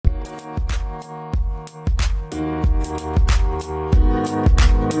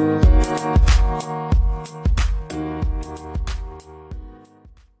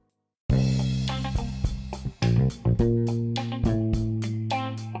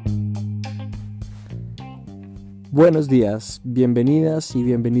Buenos días, bienvenidas y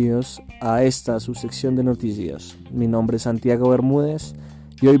bienvenidos a esta su sección de noticias. Mi nombre es Santiago Bermúdez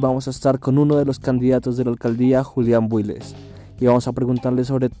y hoy vamos a estar con uno de los candidatos de la alcaldía, Julian Builes, y vamos a preguntarle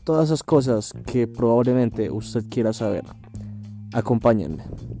sobre todas esas cosas que probablemente usted quiera saber. Acompáñenme.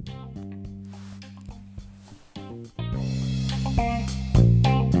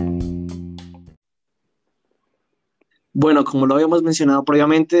 Bueno, como lo habíamos mencionado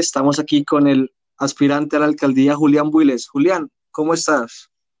previamente, estamos aquí con el aspirante a la alcaldía, Julian Builes. Julián, ¿cómo estás?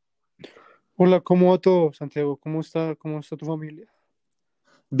 Hola, ¿cómo va todo, Santiago? ¿Cómo está tu familia?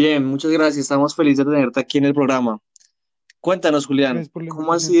 Bien, muchas gracias. Estamos felices de tenerte aquí en el programa. Cuéntanos, Julián, Gracias por la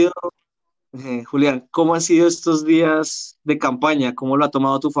 ¿cómo ha invitación. sido, Julián, cómo han sido estos días de campaña? ¿Cómo lo ha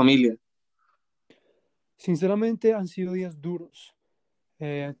tomado tu familia? Sinceramente, han sido días duros.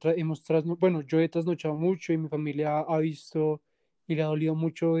 Bueno, yo he trasnochado mucho y mi familia ha visto y le ha dolido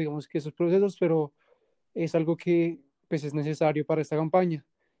mucho, digamos que esos procesos, pero es algo que pues es necesario para esta campaña.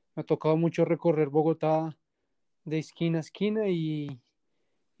 Me ha tocado mucho recorrer Bogotá de esquina a esquina y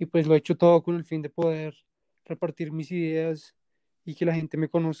pues lo he hecho todo con el fin de poder repartir mis ideas y que la gente me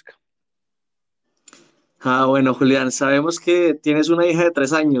conozca. Ah, bueno, Julián, sabemos que tienes una hija de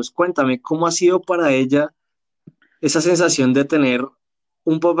 3 años. Cuéntame, ¿cómo ha sido para ella esa sensación de tener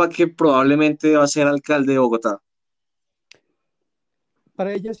un papá que probablemente va a ser alcalde de Bogotá?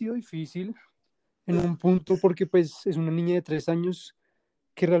 Para ella ha sido difícil en un punto porque pues es una niña de 3 años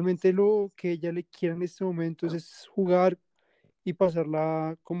que realmente lo que ella le quiere en este momento es jugar y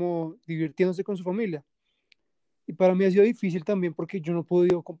pasarla como divirtiéndose con su familia. Y para mí ha sido difícil también porque yo no he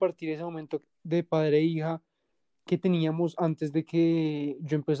podido compartir ese momento de padre e hija que teníamos antes de que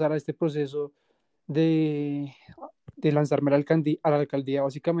yo empezara este proceso de, de lanzarme a la alcaldía,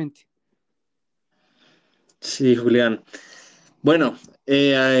 básicamente. Sí, Julián. Bueno,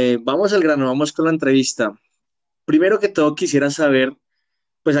 vamos al grano, vamos con la entrevista. Primero que todo, quisiera saber,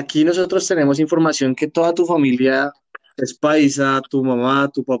 pues aquí nosotros tenemos información que toda tu familia es paisa, tu mamá,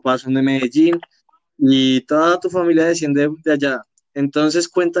 tu papá son de Medellín y toda tu familia desciende de allá. Entonces,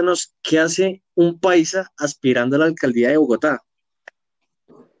 cuéntanos, ¿qué hace un paisa aspirando a la alcaldía de Bogotá?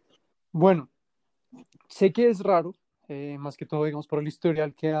 Bueno, sé que es raro, más que todo, digamos, por el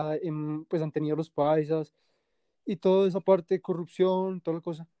historial que pues han tenido los paisas y toda esa parte de corrupción, toda la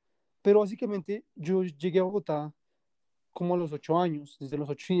cosa. Pero básicamente yo llegué a Bogotá como a los 8 años, desde los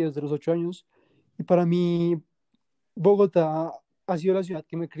 8 años, y para mí Bogotá ha sido la ciudad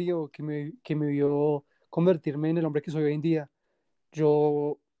que me crió, que me vio convertirme en el hombre que soy hoy en día.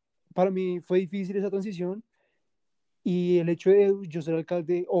 Yo, para mí fue difícil esa transición y el hecho de yo ser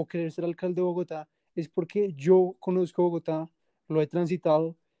alcalde o querer ser alcalde de Bogotá es porque yo conozco Bogotá, lo he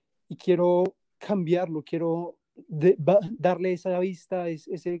transitado y quiero cambiarlo, quiero darle esa vista,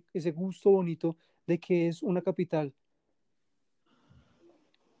 ese gusto bonito de que es una capital.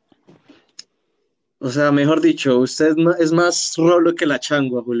 O sea, mejor dicho, usted es más rolo que la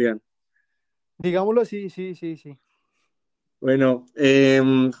changua, Julián. Digámoslo así, sí, sí, sí. Bueno,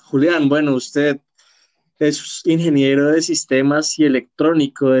 Julián, bueno, usted es ingeniero de sistemas y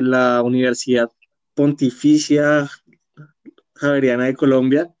electrónico de la Universidad Pontificia Javeriana de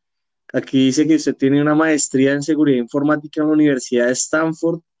Colombia. Aquí dice que usted tiene una maestría en seguridad informática en la Universidad de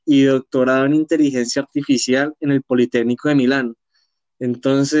Stanford y doctorado en inteligencia artificial en el Politécnico de Milán.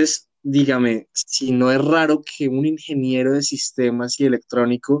 Entonces, dígame, si no es raro que un ingeniero de sistemas y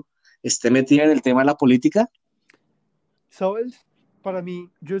electrónico esté metido en el tema de la política. ¿Sabes? Para mí,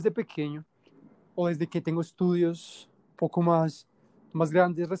 yo desde pequeño o desde que tengo estudios un poco más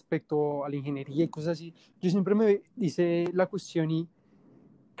grandes respecto a la ingeniería y cosas así, yo siempre me hice la cuestión y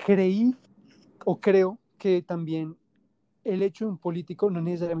creí o creo que también el hecho de un político no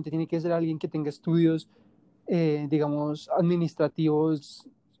necesariamente tiene que ser alguien que tenga estudios, digamos, administrativos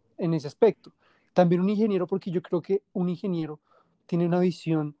en ese aspecto. También un ingeniero, porque yo creo que un ingeniero tiene una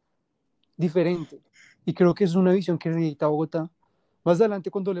visión diferente. Y creo que es una visión que necesita Bogotá. Más adelante,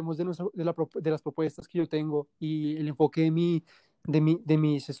 cuando hablemos de las propuestas que yo tengo y el enfoque de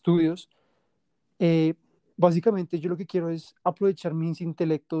mis estudios, eh, básicamente yo lo que quiero es aprovechar mis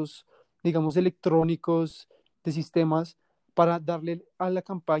intelectos, digamos, electrónicos, de sistemas, para darle a la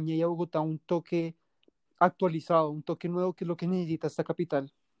campaña y a Bogotá un toque actualizado, un toque nuevo, que es lo que necesita esta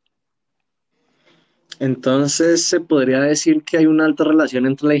capital. Entonces, se podría decir que hay una alta relación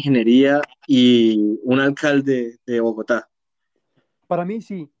entre la ingeniería y un alcalde de Bogotá. Para mí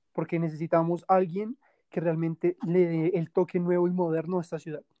sí, porque necesitamos alguien que realmente le dé el toque nuevo y moderno a esta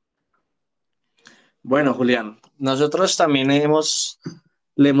ciudad. Bueno, Julián, nosotros también le hemos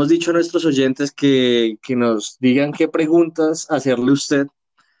dicho a nuestros oyentes que nos digan qué preguntas hacerle a usted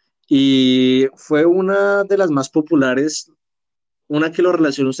y fue una de las más populares, una que lo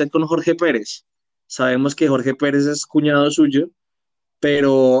relaciona usted con Jorge Pérez. Sabemos que Jorge Pérez es cuñado suyo,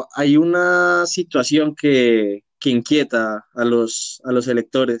 pero hay una situación que inquieta a los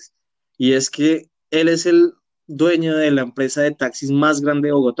electores, y es que él es el dueño de la empresa de taxis más grande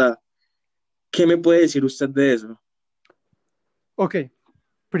de Bogotá. ¿Qué me puede decir usted de eso? Ok,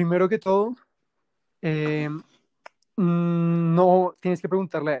 primero que todo, eh, no tienes que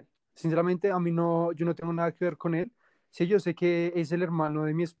preguntarle a él. Sinceramente, a mí no, yo no tengo nada que ver con él. Sí, yo sé que es el hermano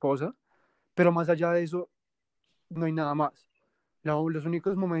de mi esposa, pero más allá de eso, no hay nada más. Los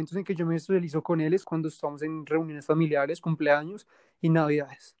únicos momentos en que yo me socializo con él es cuando estamos en reuniones familiares, cumpleaños y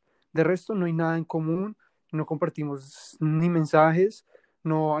navidades. De resto, no hay nada en común, no compartimos ni mensajes,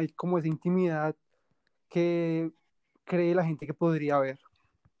 no hay como esa intimidad que cree la gente que podría haber.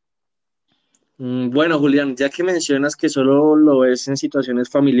 Bueno, Julián, ya que mencionas que solo lo ves en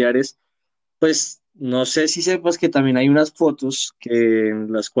situaciones familiares, pues no sé si sepas que también hay unas fotos que,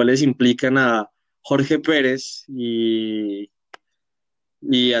 en las cuales implican a Jorge Pérez y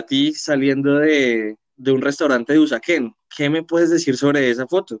a ti saliendo de un restaurante de Usaquén. ¿Qué me puedes decir sobre esa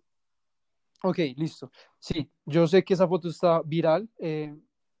foto? Ok, listo. Sí, yo sé que esa foto está viral.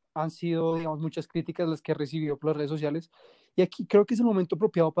 Han sido, digamos, muchas críticas las que he recibido por las redes sociales. Y aquí creo que es el momento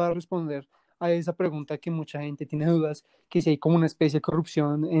apropiado para responder a esa pregunta que mucha gente tiene dudas, que si hay como una especie de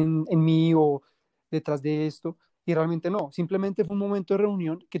corrupción en mí o detrás de esto. Y realmente no, simplemente fue un momento de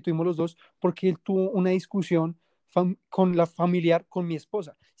reunión que tuvimos los dos porque él tuvo una discusión con la familiar, con mi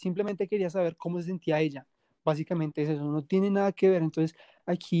esposa. Simplemente quería saber cómo se sentía ella. Básicamente es eso, no tiene nada que ver. Entonces,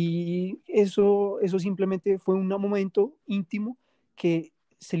 aquí eso simplemente fue un momento íntimo que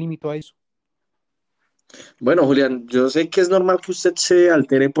se limitó a eso. Bueno, Julián, yo sé que es normal que usted se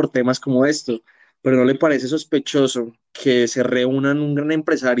altere por temas como esto, pero ¿no le parece sospechoso que se reúnan un gran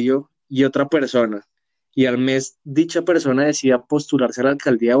empresario y otra persona y al mes dicha persona decida postularse a la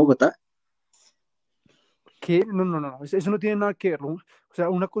alcaldía de Bogotá? Que no, no, no, no, eso no tiene nada que ver, ¿no? O sea,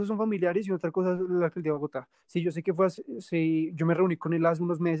 una cosa son familiares y otra cosa es la alcaldía de Bogotá. Sí, yo sé que sí, yo me reuní con él hace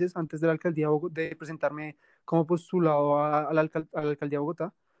unos meses antes de la alcaldía de de presentarme como postulado a la alcaldía de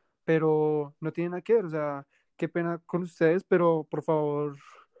Bogotá, pero no tiene nada que ver. O sea, qué pena con ustedes, pero por favor,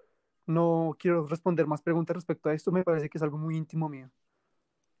 no quiero responder más preguntas respecto a esto. Me parece que es algo muy íntimo mío.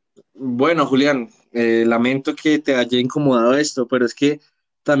 Bueno, Julián, lamento que te haya incomodado esto, pero es que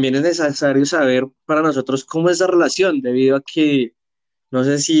también es necesario saber para nosotros cómo es la relación, debido a que no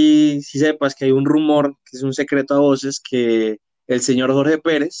sé si sepas que hay un rumor, que es un secreto a voces, que el señor Jorge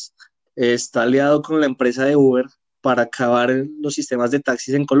Pérez está aliado con la empresa de Uber para acabar los sistemas de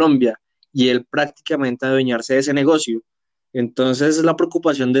taxis en Colombia y él prácticamente adueñarse de ese negocio. Entonces, es la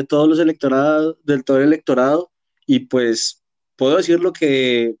preocupación de todos los electorados, del todo el electorado, y pues puedo decir lo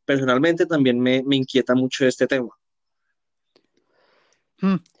que personalmente también me inquieta mucho este tema.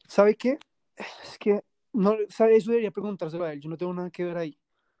 Mm, ¿Sabe qué? Es que no, ¿sabe? Eso debería preguntárselo a él. Yo no tengo nada que ver ahí.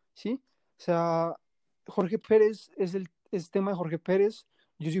 ¿Sí? O sea, Jorge Pérez es tema de Jorge Pérez,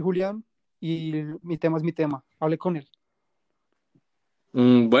 yo soy Julián y mi tema es mi tema. Hable con él.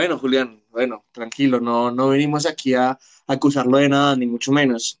 Bueno, Julián, bueno, tranquilo, no venimos aquí a acusarlo de nada, ni mucho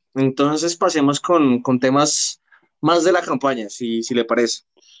menos. Entonces pasemos con temas más de la campaña, si le parece.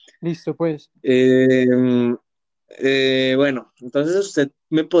 Listo, pues. Eh, bueno, entonces usted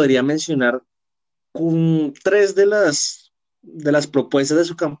me podría mencionar tres de las propuestas de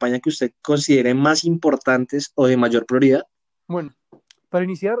su campaña que usted considere más importantes o de mayor prioridad. Bueno, para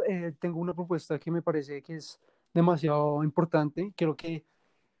iniciar, tengo una propuesta que me parece que es demasiado importante. Creo que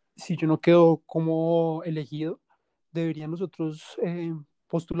si yo no quedo como elegido, deberían los otros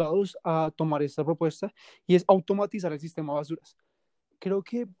postulados a tomar esta propuesta y es automatizar el sistema de basuras. Creo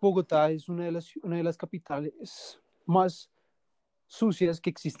que Bogotá es una de las capitales más sucias que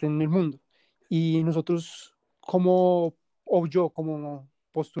existen en el mundo. Y nosotros, o yo como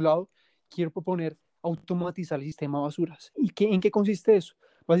postulado, quiero proponer automatizar el sistema de basuras. ¿En qué consiste eso?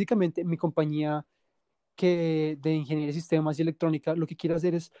 Básicamente, mi compañía de ingeniería de sistemas y electrónica lo que quiere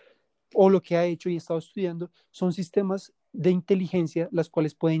hacer es, o lo que ha hecho y ha estado estudiando, son sistemas de inteligencia, las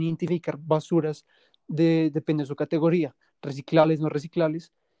cuales pueden identificar basuras depende de su categoría, reciclables, no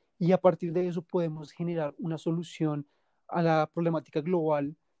reciclables, y a partir de eso podemos generar una solución a la problemática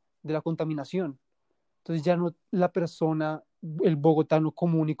global de la contaminación. Entonces ya no la persona, el bogotano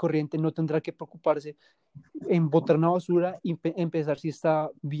común y corriente, no tendrá que preocuparse en botar una basura y empezar si está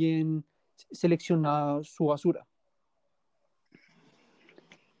bien seleccionada su basura.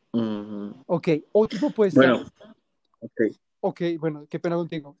 Ujú. Ok, otra propuesta. Bueno, ok. Ok, bueno, qué pena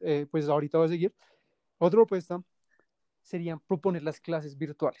contigo. Pues ahorita voy a seguir. Otra propuesta sería proponer las clases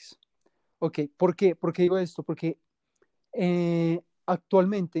virtuales. Ok, ¿por qué? ¿Por qué digo esto? Porque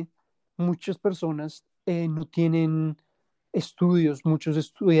actualmente muchas personas no tienen estudios, muchos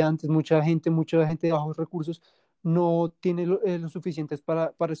estudiantes, mucha gente de bajos recursos no tiene lo suficientes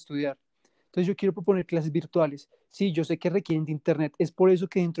para estudiar. Entonces yo quiero proponer clases virtuales. Sí, yo sé que requieren de internet. Es por eso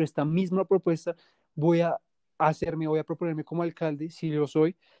que dentro de esta misma propuesta voy a proponerme como alcalde, si lo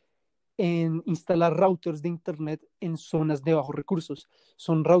soy, en instalar routers de internet en zonas de bajos recursos.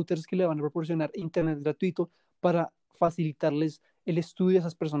 Son routers que le van a proporcionar internet gratuito para facilitarles el estudio a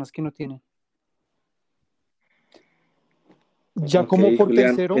esas personas que no tienen. Ya Ok, como por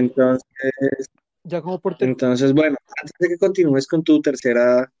Julián. tercero, ya como por ter- Entonces, bueno, antes de que continúes con tu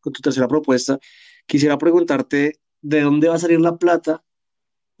tercera propuesta, quisiera preguntarte de dónde va a salir la plata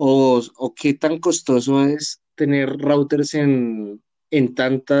o qué tan costoso es tener routers en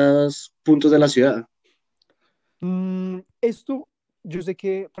tantos puntos de la ciudad. Esto yo sé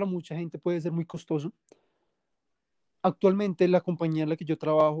que para mucha gente puede ser muy costoso. Actualmente la compañía en la que yo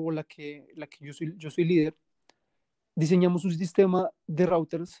trabajo, o la que yo soy líder, diseñamos un sistema de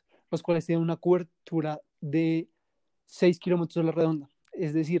routers, los cuales tienen una cobertura de 6 kilómetros a la redonda.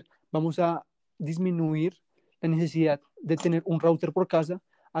 Es decir, vamos a disminuir la necesidad de tener un router por casa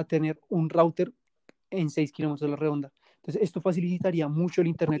a tener un router en 6 kilómetros a la redonda. Entonces, esto facilitaría mucho el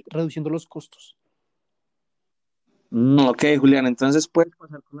Internet, reduciendo los costos. Ok, Julián, entonces puedes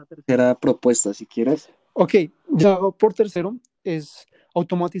pasar con la tercera propuesta si quieres. Ok, ya por tercero es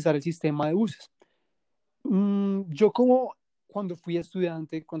automatizar el sistema de buses. Yo como cuando fui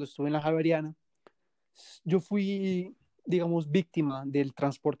estudiante, cuando estuve en la Javeriana, yo fui, digamos, víctima del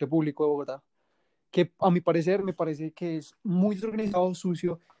transporte público de Bogotá, que a mi parecer me parece que es muy desorganizado,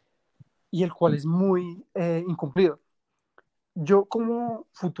 sucio y el cual es muy incumplido. Yo como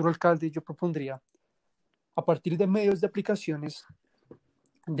futuro alcalde, yo propondría, a partir de medios de aplicaciones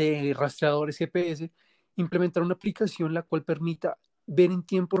de rastreadores GPS, implementar una aplicación la cual permita ver en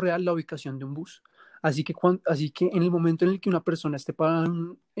tiempo real la ubicación de un bus. Así que en el momento en el que una persona esté parado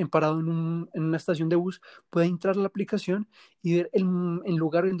en una estación de bus, pueda entrar a la aplicación y ver el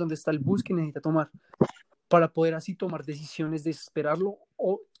lugar en donde está el bus que necesita tomar, para poder así tomar decisiones de esperarlo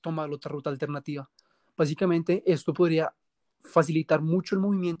o tomar otra ruta alternativa. Básicamente, esto podría facilitar mucho el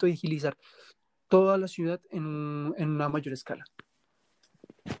movimiento y agilizar toda la ciudad en una mayor escala.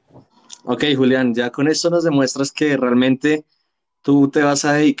 Ok, Julián, ya con esto nos demuestras que realmente tú te vas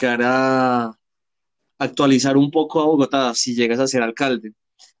a dedicar a actualizar un poco a Bogotá si llegas a ser alcalde.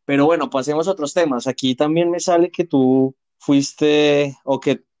 Pero bueno, pasemos a otros temas. Aquí también me sale que tú fuiste o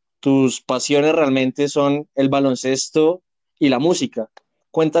que tus pasiones realmente son el baloncesto y la música.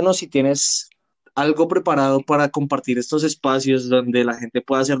 Cuéntanos si tienes algo preparado para compartir estos espacios donde la gente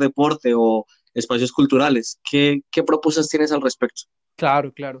pueda hacer deporte o espacios culturales. ¿Qué propuestas tienes al respecto?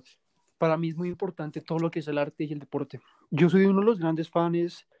 Claro, claro. Para mí es muy importante todo lo que es el arte y el deporte. Yo soy uno de los grandes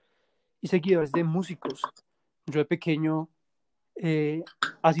fans y seguidores de músicos. Yo de pequeño eh,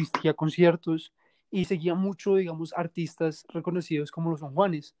 asistía a conciertos y seguía mucho, digamos, artistas reconocidos como los San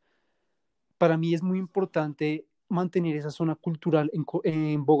Juanes. Para mí es muy importante mantener esa zona cultural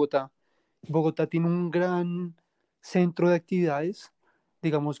en Bogotá. Bogotá tiene un gran centro de actividades,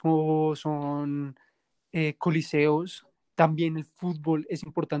 digamos, como son coliseos. También el fútbol es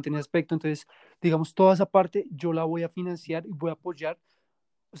importante en ese aspecto. Entonces, digamos, toda esa parte yo la voy a financiar y voy a apoyar.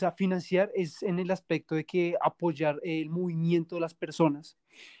 O sea, financiar es en el aspecto de que apoyar el movimiento de las personas.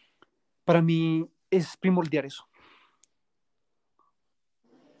 Para mí es primordial eso.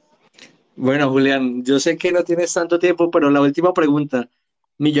 Bueno, Julián, yo sé que no tienes tanto tiempo, pero la última pregunta,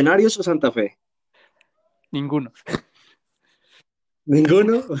 ¿Millonarios o Santa Fe? Ninguno.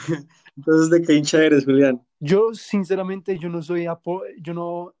 ¿Ninguno? Entonces, ¿de qué hincha eres, Julián? Yo, sinceramente, yo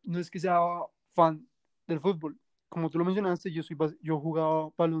no es que sea fan del fútbol. Como tú lo mencionaste, yo jugaba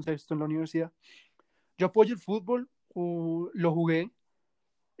baloncesto en la universidad. Yo apoyo el fútbol, lo jugué,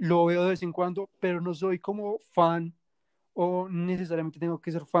 lo veo de vez en cuando, pero no soy como fan o necesariamente tengo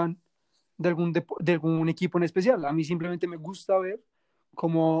que ser fan de algún equipo en especial. A mí simplemente me gusta ver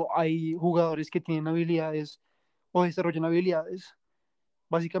cómo hay jugadores que tienen habilidades o desarrollan habilidades.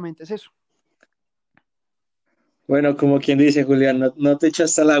 Básicamente es eso. Bueno, como quien dice, Julián, no te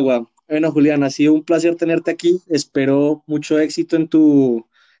echaste al agua. Bueno, Julián, ha sido un placer tenerte aquí. Espero mucho éxito en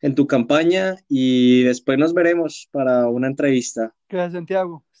tu campaña y después nos veremos para una entrevista. Gracias,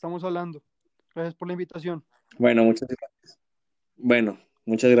 Santiago. Estamos hablando. Gracias por la invitación. Bueno, bueno,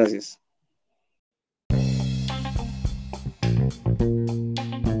 muchas gracias.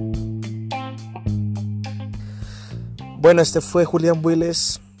 Bueno, este fue Julian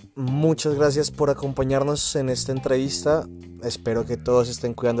Builes Muchas gracias por acompañarnos en esta entrevista. Espero que todos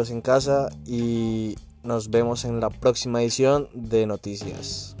estén cuidándose en casa y nos vemos en la próxima edición de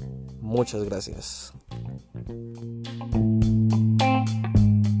Noticias. Muchas gracias.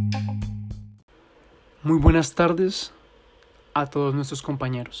 Muy buenas tardes a todos nuestros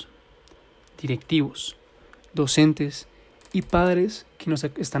compañeros, directivos, docentes y padres que nos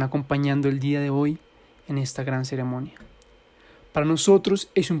están acompañando el día de hoy en esta gran ceremonia. Para nosotros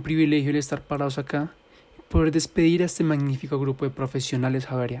es un privilegio el estar parados acá y poder despedir a este magnífico grupo de profesionales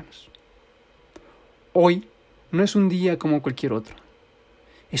javerianos. Hoy no es un día como cualquier otro.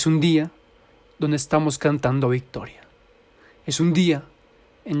 Es un día donde estamos cantando victoria. Es un día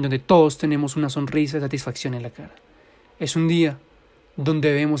en donde todos tenemos una sonrisa de satisfacción en la cara. Es un día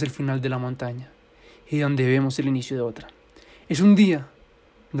donde vemos el final de la montaña y donde vemos el inicio de otra. Es un día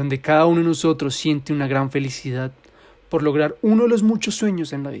donde cada uno de nosotros siente una gran felicidad por lograr uno de los muchos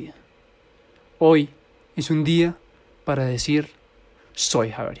sueños en la vida. Hoy es un día para decir, soy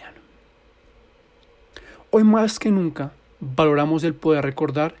javeriano. Hoy más que nunca valoramos el poder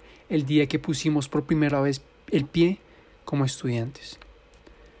recordar el día que pusimos por primera vez el pie como estudiantes.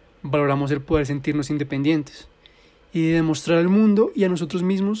 Valoramos el poder sentirnos independientes y de demostrar al mundo y a nosotros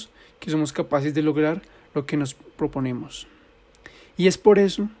mismos que somos capaces de lograr lo que nos proponemos. Y es por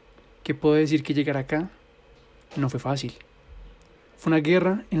eso que puedo decir que llegar acá no fue fácil. Fue una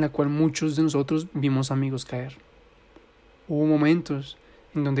guerra en la cual muchos de nosotros vimos amigos caer. Hubo momentos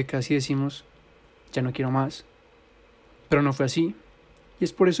en donde casi decimos, ya no quiero más. Pero no fue así. Y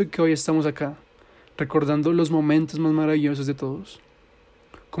es por eso que hoy estamos acá, recordando los momentos más maravillosos de todos.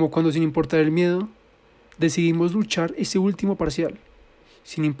 Como cuando, sin importar el miedo, decidimos luchar ese último parcial,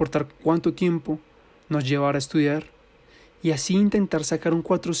 sin importar cuánto tiempo nos llevara a estudiar, y así intentar sacar un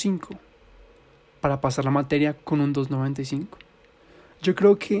 4.5 para pasar la materia con un 2.95. Yo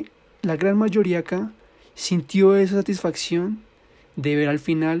creo que la gran mayoría acá sintió esa satisfacción de ver al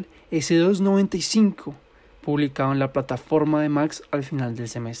final ese 2.95 publicado en la plataforma de Max al final del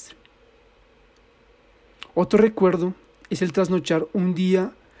semestre. Otro recuerdo es el trasnochar un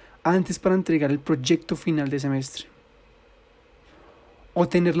día antes para entregar el proyecto final de semestre. O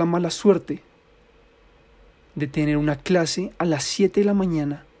tener la mala suerte de tener una clase a las 7 de la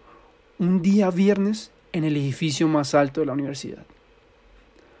mañana un día viernes en el edificio más alto de la universidad.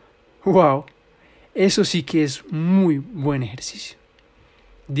 ¡Wow! Eso sí que es muy buen ejercicio.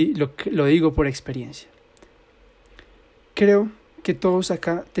 Lo digo por experiencia. Creo que todos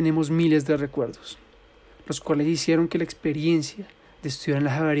acá tenemos miles de recuerdos, los cuales hicieron que la experiencia de estudiar en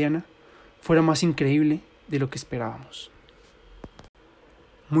la Javeriana fuera más increíble de lo que esperábamos.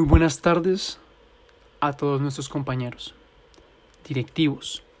 Muy buenas tardes a todos nuestros compañeros,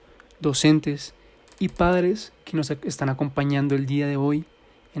 directivos, docentes y padres que nos están acompañando el día de hoy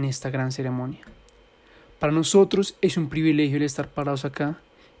en esta gran ceremonia. Para nosotros es un privilegio el estar parados acá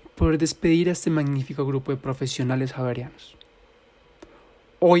y poder despedir a este magnífico grupo de profesionales javerianos.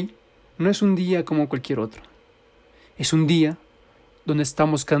 Hoy no es un día como cualquier otro. Es un día donde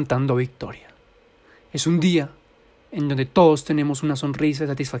estamos cantando victoria. Es un día en donde todos tenemos una sonrisa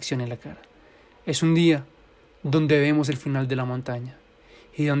de satisfacción en la cara. Es un día donde vemos el final de la montaña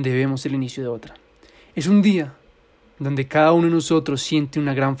y donde vemos el inicio de otra. Es un día donde cada uno de nosotros siente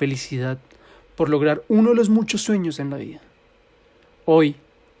una gran felicidad por lograr uno de los muchos sueños en la vida. Hoy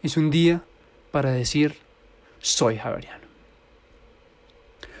es un día para decir, soy javeriano.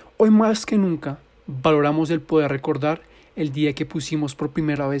 Hoy más que nunca valoramos el poder recordar el día que pusimos por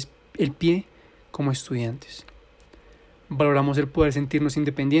primera vez el pie como estudiantes. Valoramos el poder sentirnos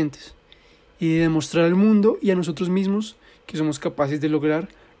independientes y de demostrar al mundo y a nosotros mismos que somos capaces de lograr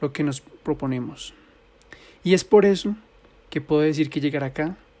lo que nos proponemos. Y es por eso que puedo decir que llegar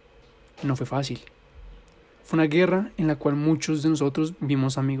acá no fue fácil. Fue una guerra en la cual muchos de nosotros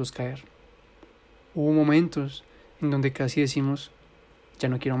vimos amigos caer. Hubo momentos en donde casi decimos, ya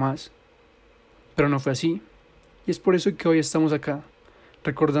no quiero más. Pero no fue así. Y es por eso que hoy estamos acá,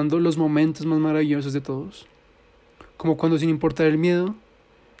 recordando los momentos más maravillosos de todos. Como cuando, sin importar el miedo,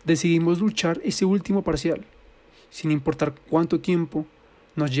 decidimos luchar ese último parcial, sin importar cuánto tiempo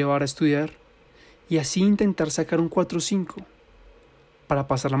nos llevara a estudiar, y así intentar sacar un 4.5 para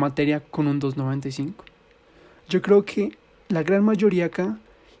pasar la materia con un 2.95. Yo creo que la gran mayoría acá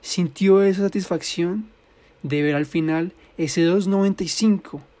sintió esa satisfacción de ver al final ese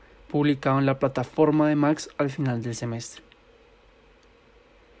 2.95 publicado en la plataforma de Max al final del semestre.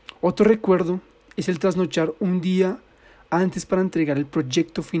 Otro recuerdo es el trasnochar un día antes para entregar el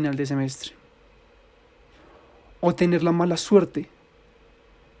proyecto final de semestre. O tener la mala suerte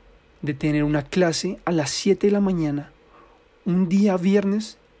de tener una clase a las 7 de la mañana un día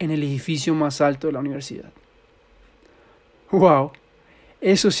viernes en el edificio más alto de la universidad. ¡Wow!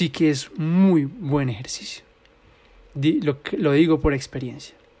 Eso sí que es muy buen ejercicio. Lo digo por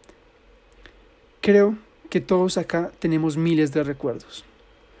experiencia. Creo que todos acá tenemos miles de recuerdos,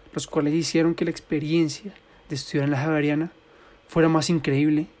 los cuales hicieron que la experiencia de estudiar en la Javeriana fuera más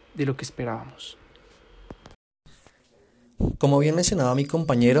increíble de lo que esperábamos. Como bien mencionaba mi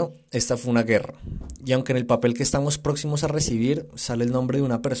compañero, esta fue una guerra, y aunque en el papel que estamos próximos a recibir sale el nombre de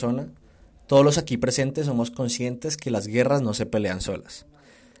una persona, todos los aquí presentes somos conscientes que las guerras no se pelean solas.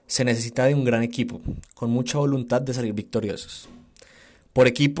 Se necesita de un gran equipo, con mucha voluntad de salir victoriosos. Por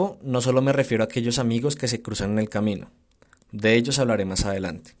equipo, no solo me refiero a aquellos amigos que se cruzan en el camino, de ellos hablaré más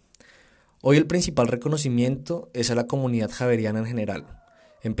adelante. Hoy el principal reconocimiento es a la comunidad javeriana en general,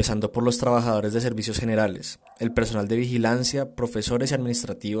 empezando por los trabajadores de servicios generales, el personal de vigilancia, profesores y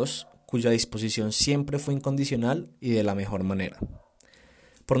administrativos, cuya disposición siempre fue incondicional y de la mejor manera.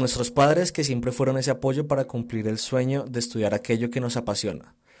 Por nuestros padres que siempre fueron ese apoyo para cumplir el sueño de estudiar aquello que nos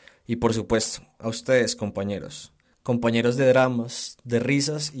apasiona. Y por supuesto, a ustedes, compañeros de dramas, de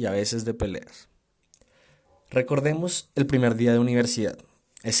risas y a veces de peleas. Recordemos el primer día de universidad,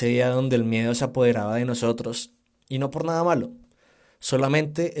 ese día donde el miedo se apoderaba de nosotros, y no por nada malo,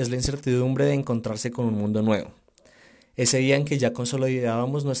 solamente es la incertidumbre de encontrarse con un mundo nuevo. Ese día en que ya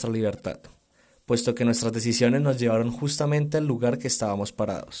consolidábamos nuestra libertad, puesto que nuestras decisiones nos llevaron justamente al lugar que estábamos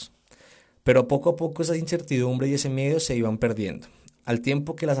parados. Pero poco a poco esa incertidumbre y ese miedo se iban perdiendo, al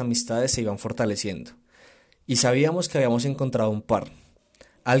tiempo que las amistades se iban fortaleciendo. Y sabíamos que habíamos encontrado un par,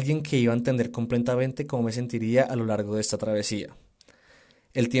 alguien que iba a entender completamente cómo me sentiría a lo largo de esta travesía.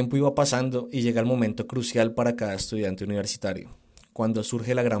 El tiempo iba pasando y llega el momento crucial para cada estudiante universitario, cuando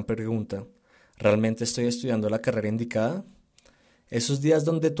surge la gran pregunta: ¿realmente estoy estudiando la carrera indicada? Esos días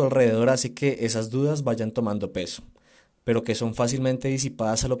donde tu alrededor hace que esas dudas vayan tomando peso, pero que son fácilmente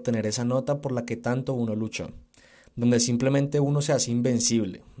disipadas al obtener esa nota por la que tanto uno luchó, donde simplemente uno se hace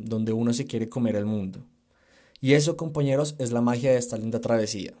invencible, donde uno se quiere comer el mundo. Y eso, compañeros, es la magia de esta linda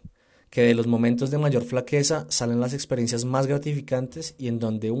travesía, que de los momentos de mayor flaqueza salen las experiencias más gratificantes y en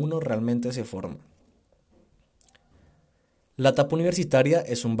donde uno realmente se forma. La etapa universitaria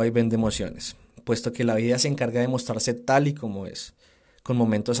es un vaivén de emociones, puesto que la vida se encarga de mostrarse tal y como es, con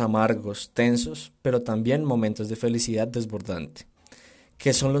momentos amargos, tensos, pero también momentos de felicidad desbordante,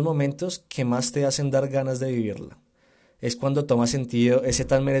 que son los momentos que más te hacen dar ganas de vivirla. Es cuando toma sentido ese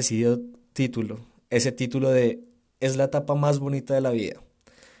tan merecido título, ese título de "es la etapa más bonita de la vida".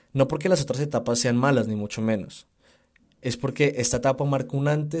 No porque las otras etapas sean malas, ni mucho menos. Es porque esta etapa marca un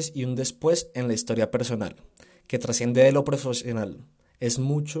antes y un después en la historia personal, que trasciende de lo profesional. Es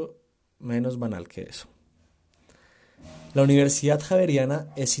mucho menos banal que eso. La Universidad Javeriana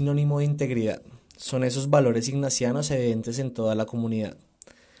es sinónimo de integridad. Son esos valores ignacianos evidentes en toda la comunidad.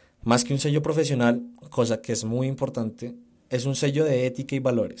 Más que un sello profesional, cosa que es muy importante, es un sello de ética y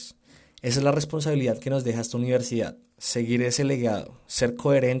valores. Esa es la responsabilidad que nos deja esta universidad, seguir ese legado, ser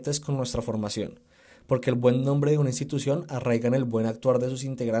coherentes con nuestra formación, porque el buen nombre de una institución arraiga en el buen actuar de sus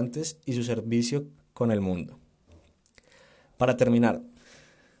integrantes y su servicio con el mundo. Para terminar,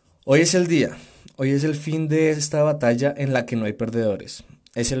 hoy es el día, hoy es el fin de esta batalla en la que no hay perdedores,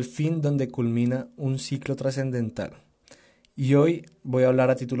 es el fin donde culmina un ciclo trascendental. Y hoy voy a hablar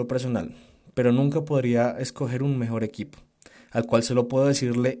a título personal, pero nunca podría escoger un mejor equipo, al cual solo puedo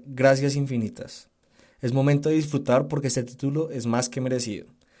decirle gracias infinitas. Es momento de disfrutar porque este título es más que merecido,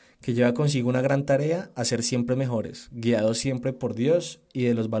 que lleva consigo una gran tarea a ser siempre mejores, guiados siempre por Dios y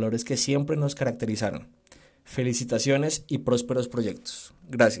de los valores que siempre nos caracterizaron. Felicitaciones y prósperos proyectos.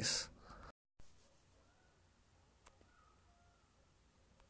 Gracias.